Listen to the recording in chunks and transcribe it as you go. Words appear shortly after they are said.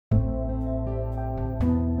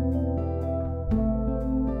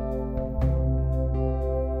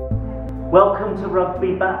Welcome to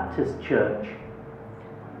Rugby Baptist Church.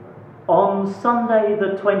 On Sunday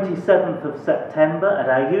the 27th of September at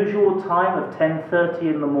our usual time of 10:30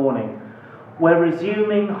 in the morning, we're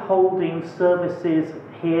resuming holding services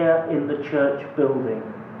here in the church building.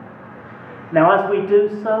 Now as we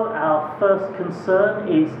do so, our first concern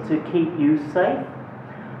is to keep you safe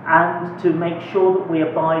and to make sure that we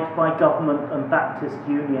abide by government and Baptist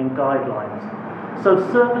Union guidelines. So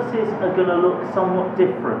services are going to look somewhat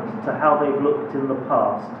different to how they've looked in the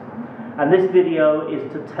past. And this video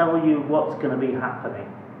is to tell you what's going to be happening.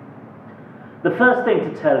 The first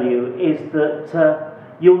thing to tell you is that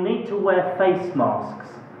you'll need to wear face masks,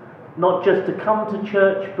 not just to come to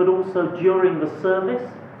church but also during the service.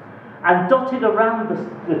 And dotted around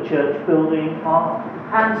the church building are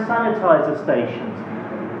hand sanitizer stations.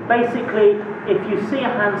 Basically, if you see a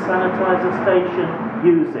hand sanitizer station,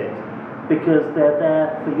 use it, because they're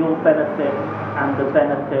there for your benefit and the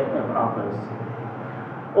benefit of others.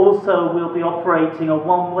 Also, we'll be operating a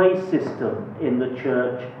one-way system in the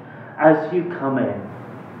church as you come in.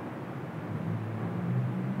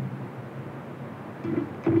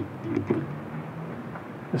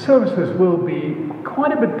 The services will be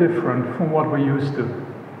quite a bit different from what we're used to.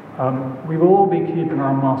 We will all be keeping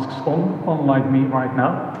our masks on, unlike me right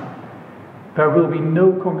now. There will be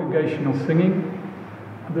no congregational singing.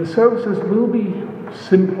 The services will be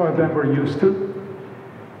simpler than we're used to.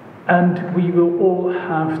 And we will all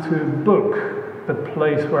have to book the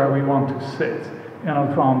place where we want to sit in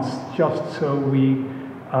advance, just so we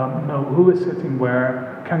know who is sitting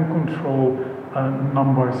where, can control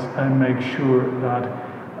numbers and make sure that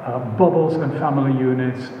bubbles and family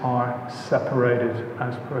units are separated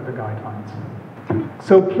as per the guidelines.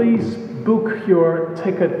 So please book your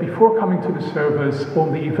ticket before coming to the service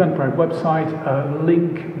on the Eventbrite website. A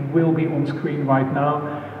link will be on screen right now.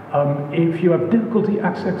 If you have difficulty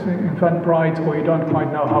accessing Eventbrite or you don't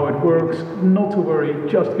quite know how it works, not to worry,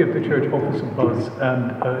 just give the church office a buzz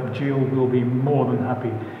and Jill will be more than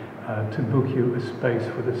happy to book you a space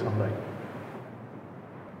for this Sunday.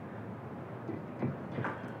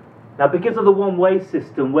 Now, because of the one-way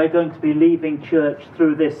system, we're going to be leaving church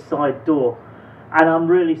through this side door. And I'm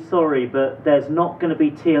really sorry, but there's not going to be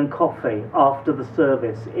tea and coffee after the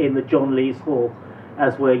service in the John Lees Hall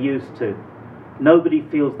as we're used to. Nobody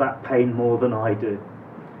feels that pain more than I do.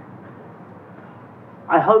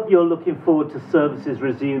 I hope you're looking forward to services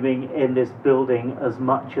resuming in this building as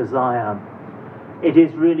much as I am. It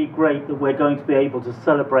is really great that we're going to be able to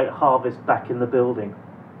celebrate harvest back in the building.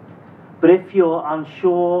 But if you're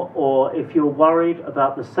unsure or if you're worried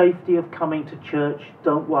about the safety of coming to church,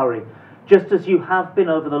 don't worry. Just as you have been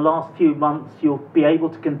over the last few months, you'll be able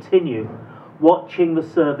to continue watching the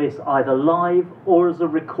service either live or as a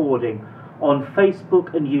recording on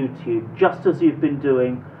Facebook and YouTube, just as you've been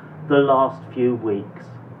doing the last few weeks.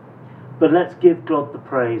 But let's give God the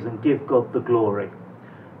praise and give God the glory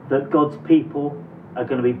that God's people are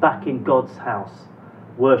going to be back in God's house,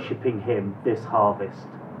 worshipping Him this harvest.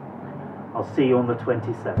 I'll see you on the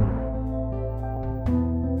 27th.